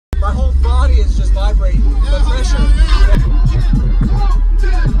body is just vibrating. The pressure.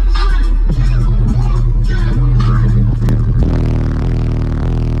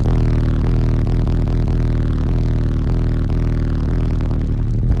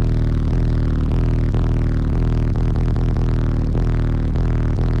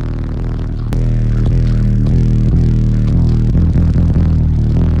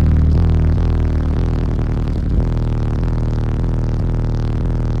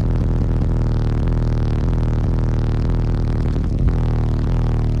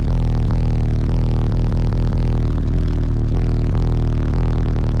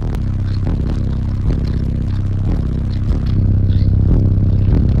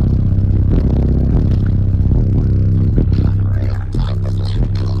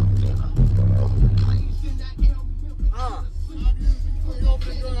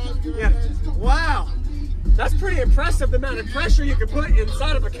 That's pretty impressive, the amount of pressure you can put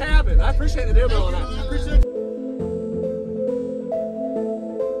inside of a cabin. I appreciate the demo on that.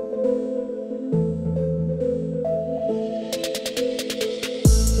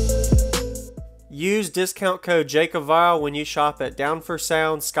 Use discount code JacobViral when you shop at Down for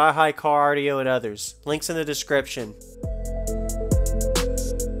Sound, Sky High Car Audio, and others. Links in the description.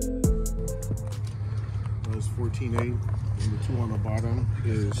 It's 14.8, and the two on the bottom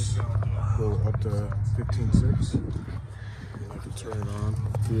is go up to 15.6. I can turn it on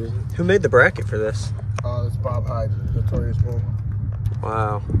here. Who made the bracket for this? It's Bob Hyde, Notorious Bull.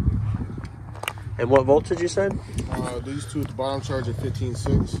 Wow. And what voltage you said? These two at the bottom charge at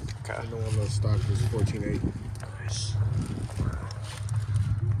 15.6. Okay. And the one that stock is 14.8. Nice.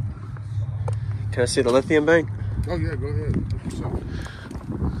 Can I see the lithium bank? Oh yeah, go ahead.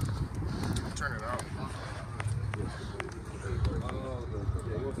 Turn it out.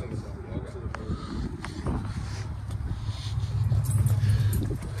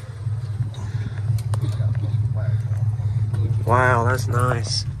 Wow, that's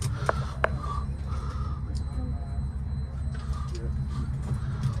nice.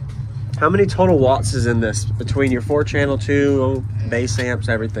 How many total watts is in this between your 4-channel, 2 bass amps,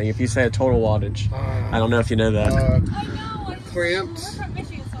 everything? If you say a total wattage, I don't know if you know that. Clamped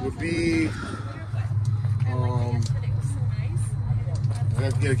would be. I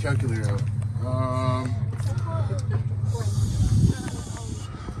have to get a calculator out.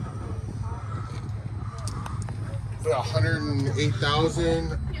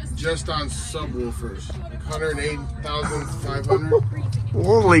 108,000 just on subwoofers. 108,500.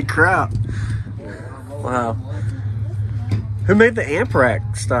 Holy crap! Wow. Who made the amp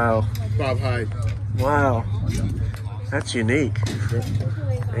rack style? Bob Hyde. Wow, that's unique.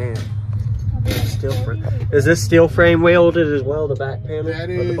 Man. Steel frame. Is this steel frame welded as well? The back panel that of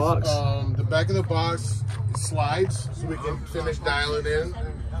is, the box. The back of the box slides, so we can finish dialing in,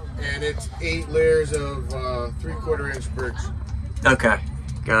 and it's 8 layers of 3/4 inch bricks. Okay,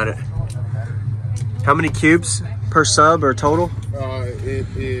 got it. How many cubes per sub or total? It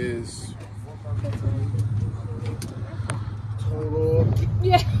is total.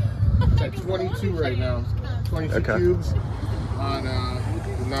 Yeah. It's at 22 right now. 22 cubes on the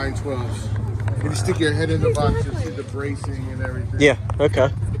 912s. If you stick your head in the box, you'll see the bracing and everything. Yeah. Okay.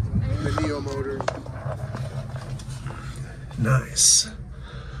 The Neo motor. Nice.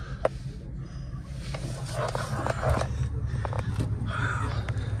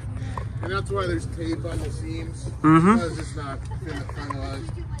 And that's why there's tape on the seams. Because it's not finalized.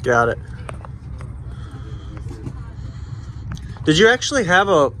 Got it. Did you actually have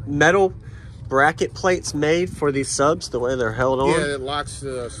a metal bracket plates made for these subs, the way they're held on? Yeah, it locks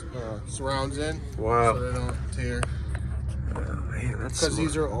the surrounds in. Wow. So they don't tear. Oh, man, that's Because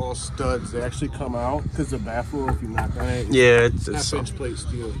these are all studs. They actually come out because the baffle, if you knock on it, yeah, it's half-inch plate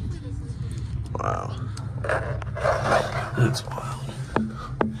steel. Wow. That's wild.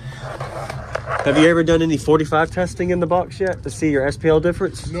 Have you ever done any 45 testing in the box yet to see your SPL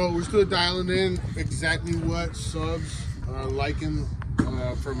difference? No, we're still dialing in exactly what subs are liking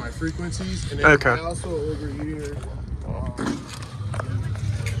for my frequencies. And then I also over here,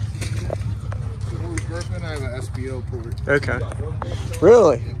 I have an SPL port. Okay.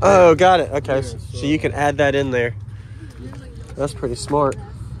 Really? Oh, got it. Okay, yeah, so you can add that in there. That's pretty smart.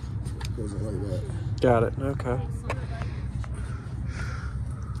 Goes like that. Got it. Okay.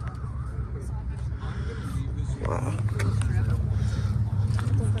 Wow.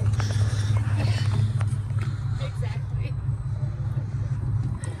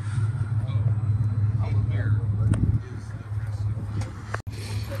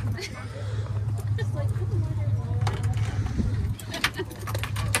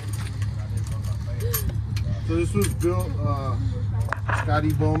 So this was built,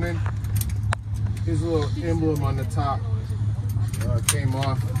 Scotty Bowman his little emblem on the top came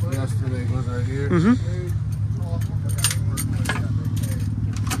off yesterday. Goes right here.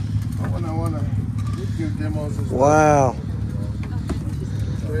 I wanna give demos as well. Wow.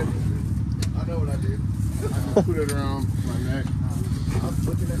 I know what I did. I put it around my neck.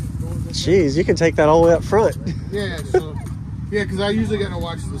 Jeez, you can take that all the way up front. Yeah, so because I usually gotta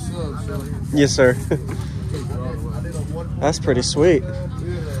watch the subs. So Yes, sir. That's pretty sweet. yeah.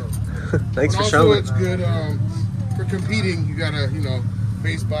 Thanks But for showing it's good for competing. You gotta,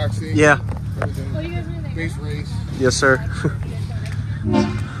 base boxing. Yeah. Everything. Base race. Yes, sir.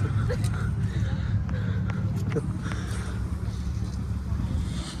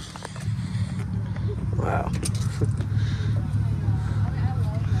 Wow.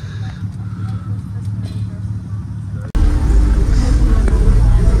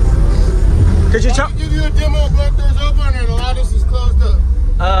 Could you tell? Give you a demo, but doors open and a lot of this is closed up.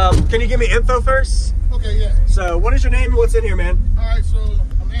 Can you give me info first? Okay, yeah. So, what is your name and what's in here, man? All right, so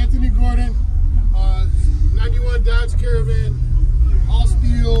I'm Anthony Gordon, 91 Dodge Caravan, all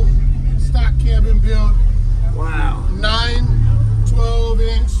steel, stock cabin build. Wow. 9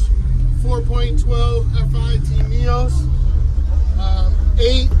 12-inch, 4.12 FIT Neos, 9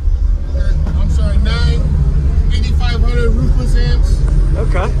 8500 Ruthless amps,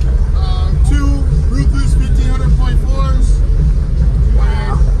 Okay. 2 Ruthless 1500.4s,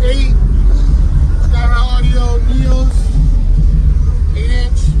 and 8 Sky Audio Neos,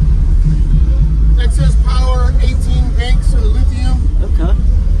 8-inch, excess power, 18 banks of lithium, Okay.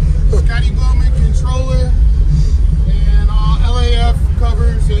 Scotty Bowman controller, and all LAF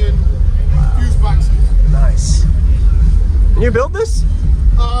covers and fuse boxes. Nice. And you built this?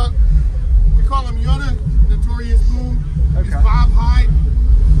 We call him Yoda, Notorious Boom. Okay. He's Bob Hyde.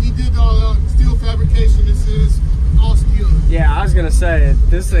 He did all steel fabrication. This is all steel. Yeah, I was gonna say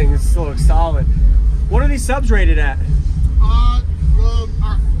this thing still looks solid. What are these subs rated at? Well,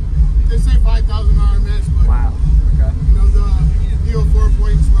 they say $5,000 mesh, but Wow. Okay. the Neo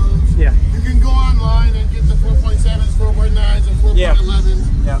 4.12s. Yeah. You can go online and get the 4.7s, 4.9s, and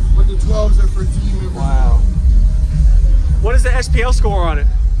 4.11s. Yeah. But the 12s are for team members. Wow. What is the SPL score on it?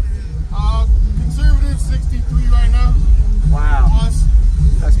 Conservative 63 right now. Wow. Plus,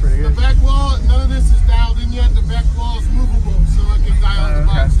 That's pretty the good. back wall, none of this is dialed in yet. The back wall is movable, so I can dial the Okay.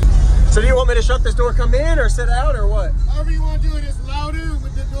 boxes. So do you want me to shut this door, come in, or sit out, or what? However you want to do it, it's louder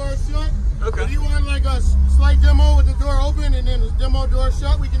with the door shut. Okay. If you want like a slight demo with the door open and then the demo door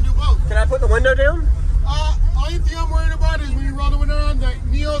shut, we can do both. Can I put the window down? Only thing I'm worried about is when you roll the window on, the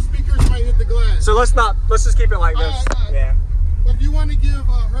Neo speakers might hit the glass. So let's just keep it like this. Alright. Yeah. But if you want to give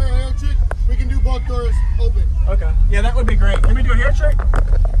her a hair trick, we can do both doors open. Okay. Yeah, that would be great. Can we do a hair trick?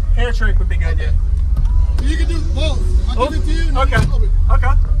 Hair trick would be good, yeah. So you can do both. I'll give it to you and Okay. then you open.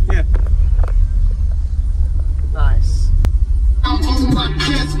 Okay. Yeah. Nice. I'm on my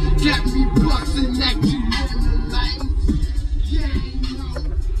chest, got me busting at you in the lane. Yeah,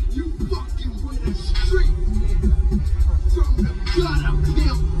 you fucking with a street nigga. From the gutter,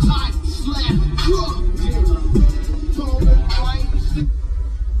 pimp, pipe, slap, drug dealer. Told me I ain't shit.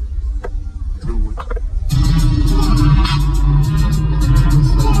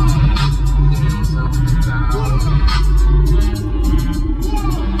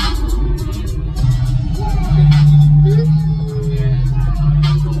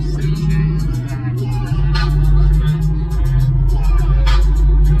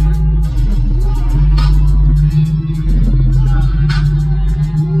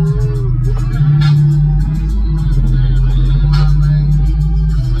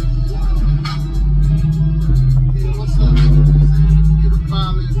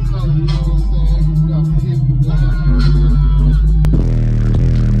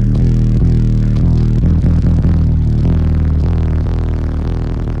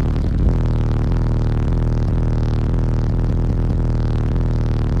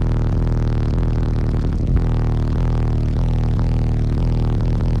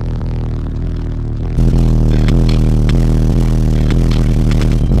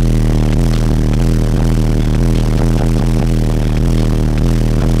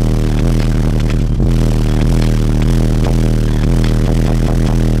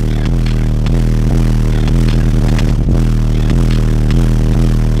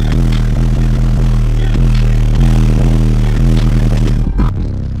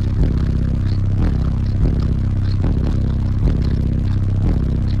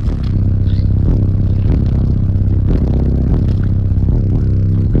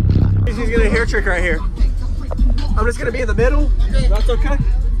 Trick right here. I'm just gonna be in the middle. Okay. That's okay.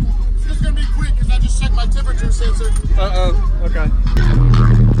 It's just gonna be quick because I just checked my temperature sensor. Okay.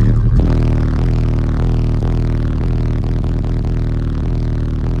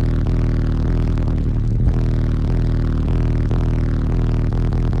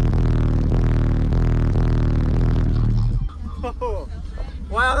 Oh,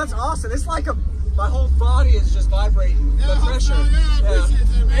 wow, that's awesome. It's like my whole body is just vibrating. The pressure.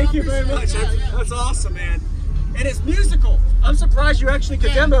 Thank you very much. That's awesome, man. And it's musical. I'm surprised you actually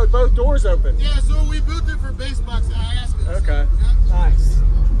could demo with both doors open. Yeah, so we built it for bass box. Okay. Nice.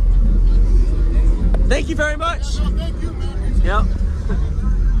 Thank you very much. Thank you, man. Yep.